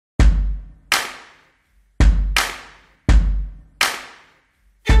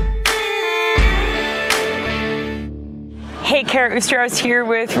Hey, Kara Oosterhuis here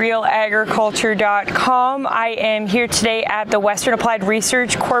with RealAgriculture.com. I am here today at the Western Applied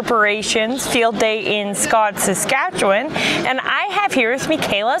Research Corporation's Field Day in Scott, Saskatchewan, and I have here with me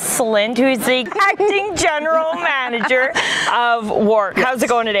Kayla Slind, who is the Acting General Manager of WARC. How's it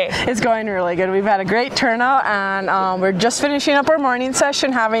going today? It's going really good. We've had a great turnout, and we're just finishing up our morning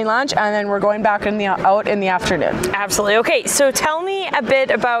session, having lunch, and then we're going back out in the afternoon. Absolutely. Okay, so tell me a bit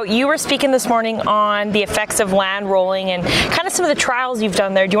about, you were speaking this morning on the effects of land rolling and kind of some of the trials you've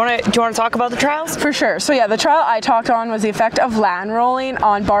done there. Do you want to talk about the trials? For sure. So yeah, the trial I talked on was the effect of land rolling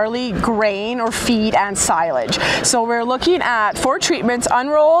on barley, grain or feed, and silage. So we're looking at 4 treatments: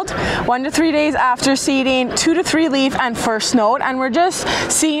 unrolled, 1 to 3 days after seeding, 2 to 3 leaf, and first note. And we're just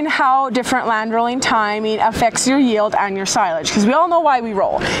seeing how different land rolling timing affects your yield and your silage, because we all know why we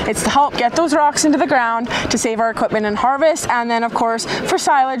roll. It's to help get those rocks into the ground, to save our equipment and harvest. And then of course for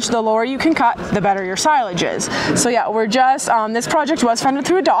silage, the lower you can cut, the better your silage is. So yeah, we're just this project was funded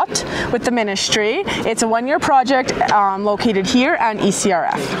through Adopt with the ministry. It's a 1-year project located here and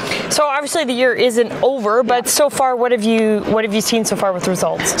ECRF. So obviously the year isn't over, but so far, what have you seen so far with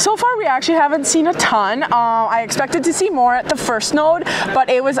results? So far we actually haven't seen a ton. I expected to see more at the first node, but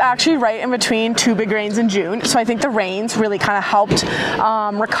it was actually right in between 2 big rains in June. So I think the rains really kind of helped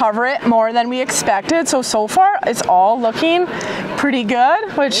recover it more than we expected. So far it's all looking pretty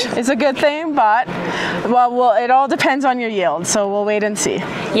good, which is a good thing, but well, it all depends on your yield, so we'll wait and see.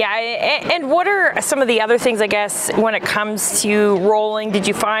 Yeah, and what are some of the other things, I guess, when it comes to rolling? Did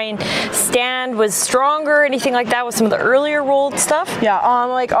you find stand was stronger, anything like that with some of the earlier rolled stuff? Yeah,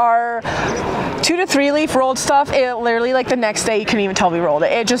 like our 2 to 3 leaf rolled stuff, it literally, like the next day you couldn't even tell we rolled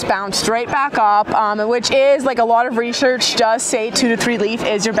it. It just bounced right back up, which is, like, a lot of research does say 2 to 3 leaf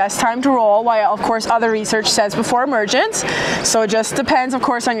is your best time to roll, while of course other research says before emergence. So it just depends, of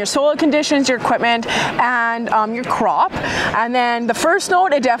course, on your soil conditions, your equipment, and your crop. And then the first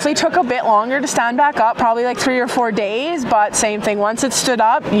note, it definitely took a bit longer to stand back up, probably like 3 or 4 days, but same thing, once it stood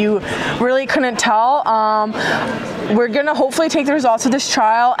up, you really couldn't tell. We're gonna hopefully take the results of this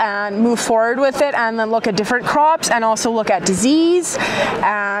trial and move forward with it, and then look at different crops and also look at disease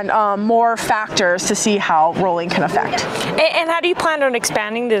and more factors to see how rolling can affect. And how do you plan on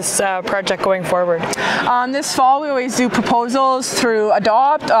expanding this project going forward? This fall we always do proposals through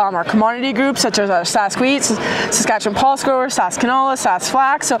Adopt, our commodity groups such as Sask Wheat, Saskatchewan Pulse Grower, Sask Canola, Sask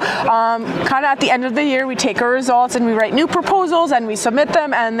Flax. So kind of at the end of the year we take our results and we write new proposals and we submit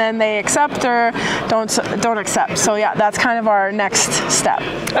them, and then they accept or don't accept. So yeah, that's kind of our next step.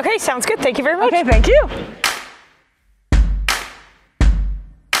 Okay, sounds good. Thank you very much. Okay, thank you.